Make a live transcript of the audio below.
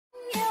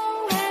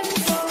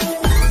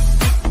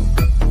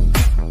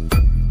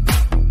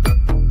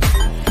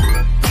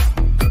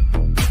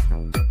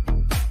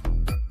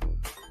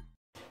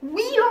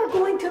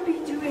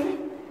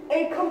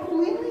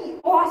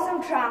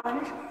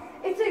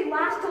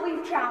to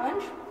leave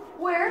challenge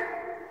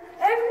where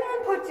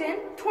everyone puts in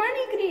 20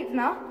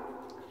 grivna,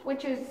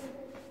 which is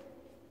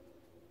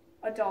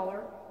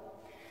 $1.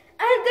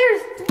 And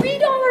there's $3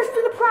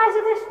 for the prize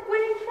of this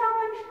winning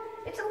challenge.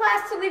 It's a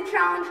last to leave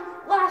challenge.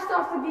 Last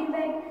off the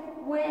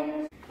beanbag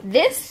wins.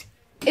 This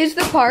is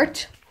the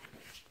part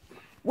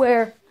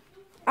where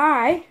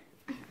I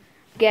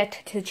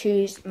get to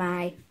choose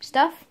my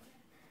stuff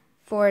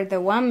for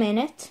the 1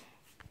 minute.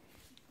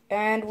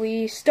 And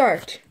we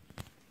start.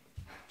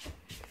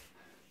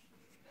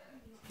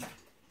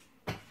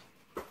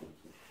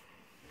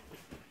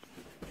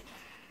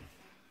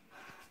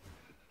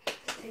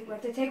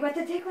 What to take, what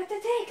to take, what to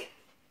take,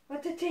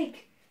 what to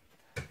take.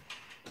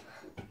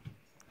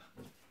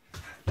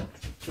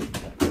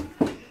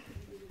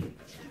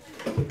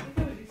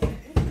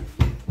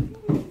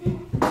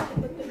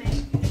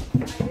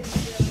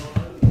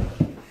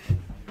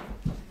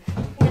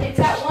 When it's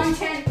at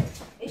 110,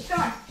 it's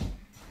done.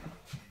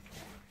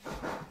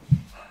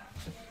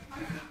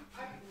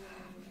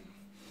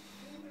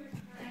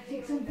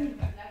 Take something.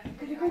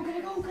 Gotta go,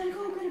 gotta go, gotta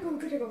go, gotta go,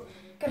 gotta go,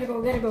 gotta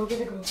go, gotta go,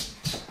 gotta go.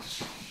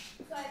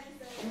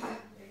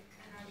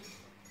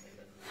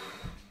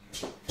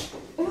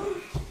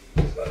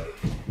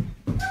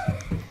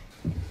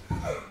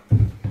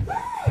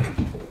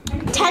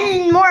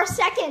 10 more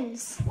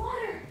seconds.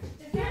 Water.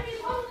 Give me a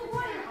bottle of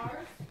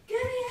water.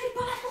 Give me a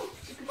bottle of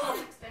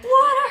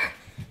water.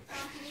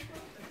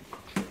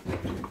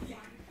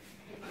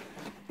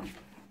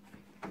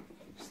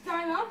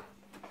 Time up.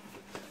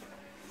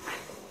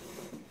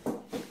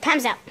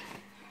 Time's up.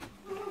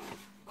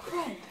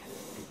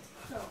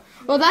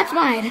 Well, that's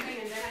mine.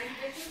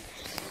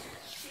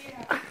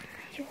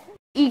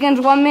 Egan's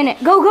 1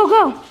 minute. Go, go,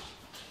 go.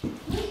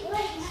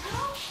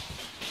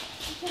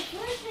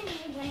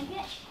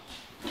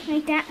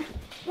 Like that.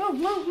 Move,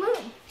 move,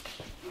 move.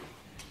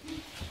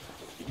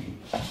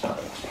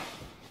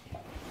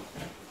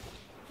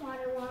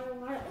 Water, water,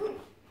 water. Ooh.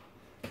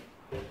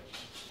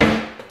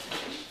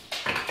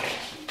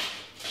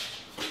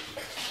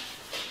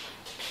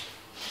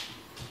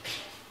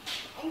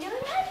 I'm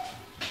doing that?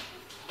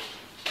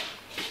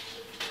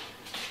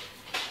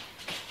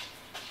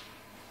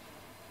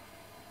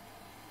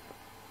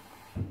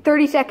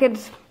 $30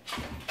 seconds.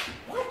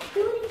 What?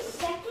 30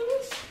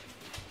 seconds?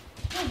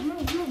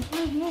 Move, move,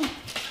 move, move.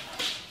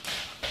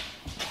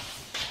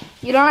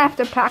 You don't have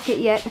to pack it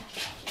yet.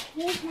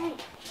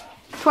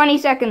 20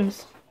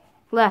 seconds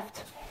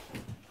left.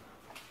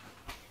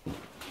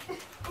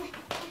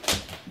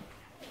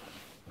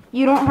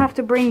 You don't have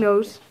to bring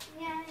those.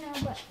 Yeah, I know,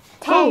 but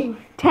 10. Oh,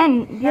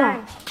 10, yeah.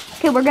 9.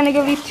 Okay, we're going to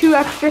give you 2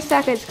 extra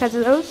seconds because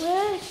of those.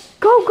 Yes.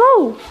 Go,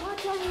 go. What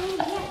do I need?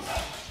 Yes.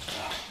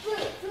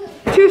 Food,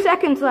 food. 2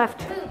 seconds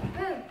left. Food,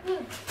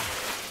 food, food.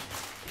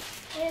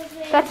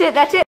 That's it,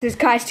 that's it. This is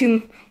Kai's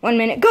 1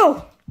 minute.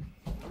 Go.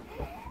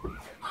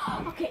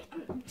 Okay,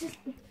 just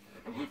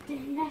I have to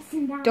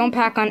lessen down. Don't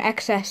pack on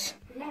excess.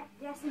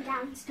 Lessen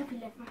down stuffy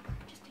liver.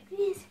 Just take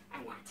this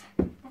and that.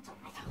 That's all.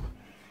 That's all.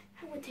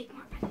 I would take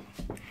more.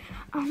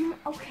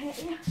 Okay.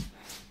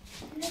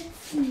 Let's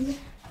see.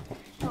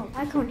 No,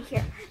 I go in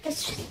here.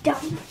 That's just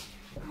dumb.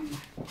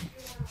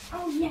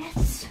 Oh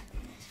yes.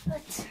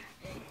 Let's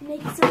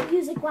make some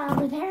music while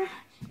we're there.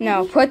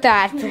 No, put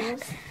that back.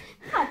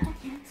 Oh,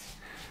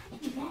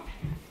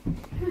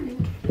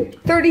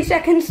 that. 30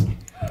 seconds.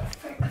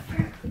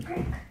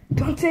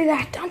 Don't say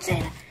that. Don't say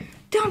that.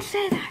 Don't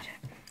say that.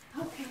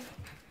 Okay.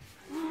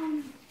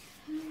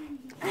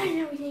 I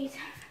know we need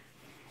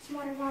some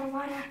water, water,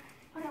 water.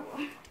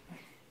 Water.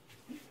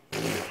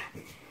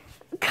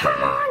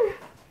 Come on.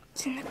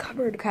 It's in the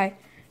cupboard, Kai.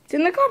 It's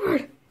in the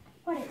cupboard.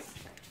 What is?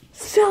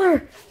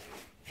 Cellar.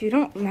 If you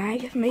don't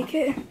make it.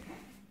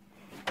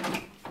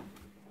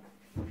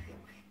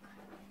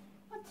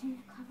 What's in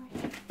the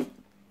cupboard?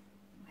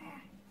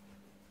 Where?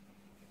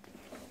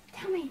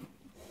 Tell me.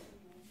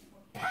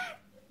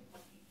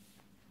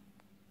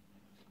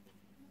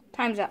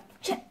 Time's up.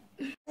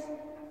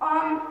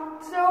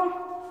 So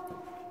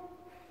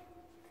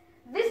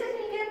this is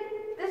Egan,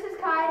 this is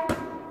Kai,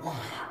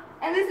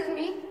 and this is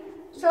me.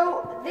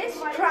 So this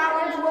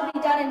challenge will be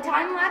done in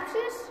time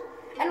lapses,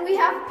 and we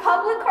have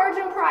public cards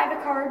and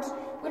private cards,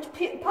 which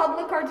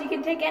public cards you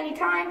can take any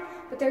time,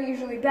 but they're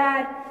usually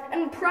bad.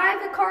 And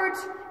private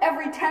cards,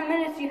 every 10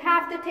 minutes you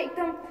have to take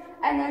them,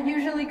 and they're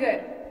usually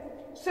good.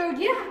 So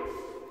yeah,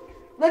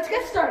 let's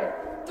get started.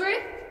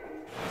 3,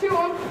 2,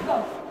 1,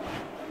 go.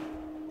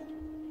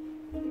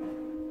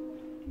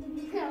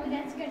 No,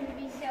 that's going to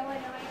be so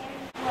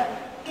annoying. What?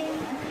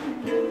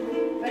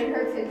 But it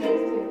hurts his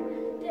ears too.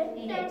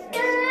 He hates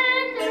this.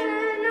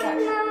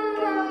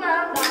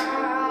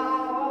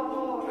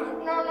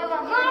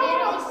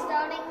 Are we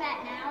starting that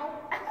now?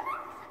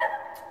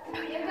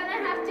 You're going to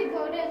have to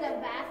go to the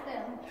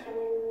bathroom.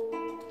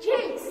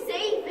 Jim,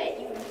 save it,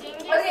 you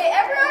dingus. Okay,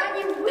 everyone.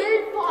 You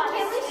will fall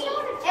asleep.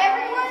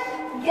 Everyone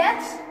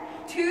gets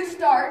to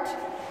start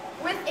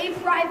with a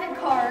private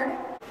card.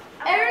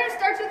 Everyone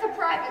starts with a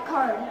private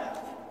card.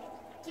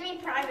 Give me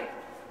private.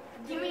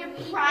 Give me a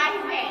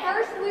private.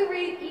 First, we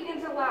read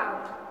Egan's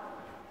aloud.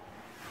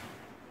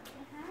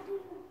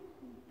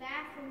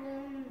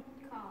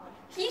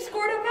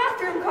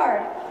 bathroom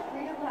card.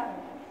 Read it louder.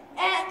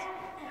 And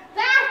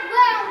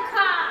Bathroom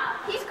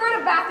card. he's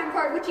got a bathroom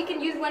card which he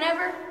can use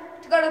whenever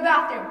to go to the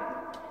bathroom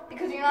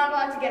because you're not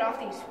allowed to get off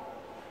these.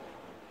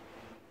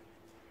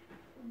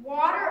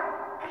 Water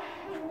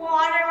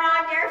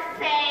on your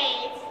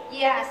face.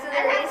 Yeah, so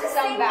there is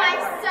some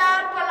backwards.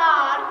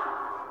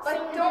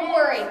 But don't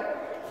worry.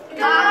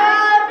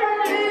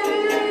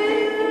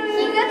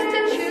 He gets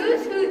to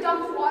choose who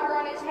dumps water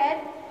on his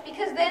head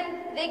because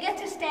then they get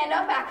to stand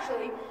up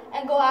actually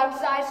and go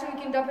outside so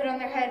we can dump it on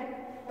their head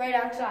right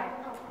outside.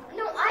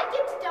 No, I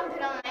get to dump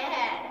it on my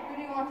head. Who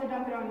do you want to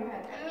dump it on your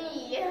head?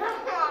 Me.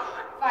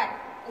 Fine,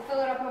 we'll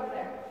fill it up over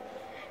there.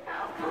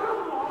 Oh,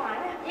 come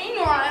on.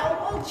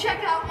 Meanwhile, we'll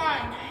check out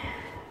mine.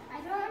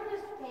 I don't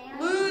understand.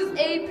 Lose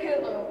a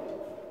pillow.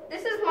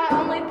 This is my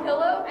only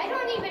pillow, I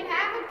don't even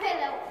have a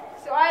pillow.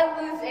 so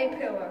I lose a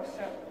pillow,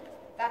 so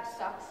that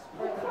sucks.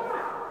 Come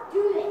on,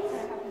 do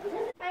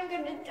this. I'm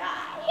gonna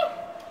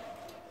die.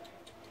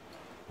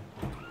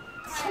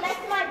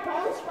 Select my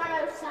bones from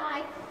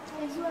outside.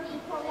 Is what you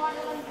put water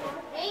on the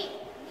floor. Hey,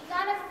 we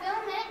gotta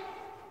film it.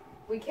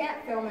 We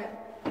can't film it.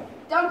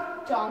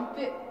 Don't dump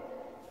it.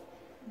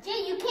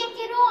 Jay, you can't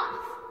get off.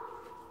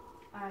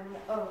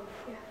 Oh,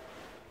 yeah.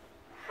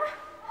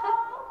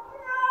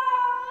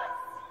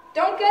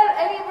 Don't get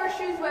any of our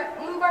shoes wet.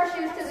 Move our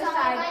shoes to the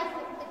side.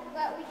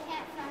 But we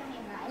can't film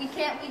it, guys.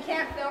 We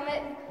can't film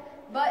it.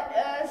 But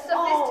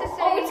suffice to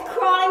say, it's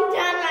crawling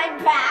down my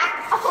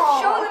back.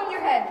 show them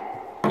your head.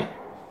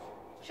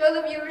 Show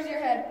the viewers your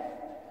head.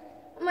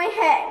 My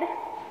head.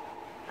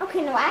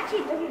 Okay, no, actually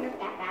it doesn't look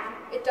that bad.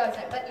 It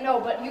doesn't, but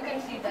you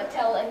can see the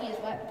tell that he's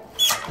wet.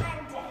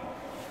 I'm dead.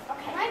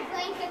 Okay. My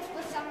blankets,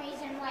 for some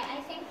reason, wet.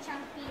 I think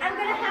Chunky. I'm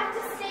gonna have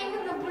to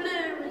sing the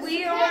blues.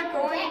 We are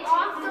going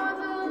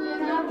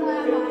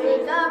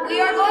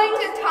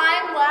to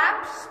time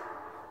lapse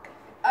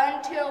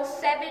until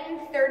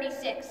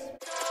 7:36.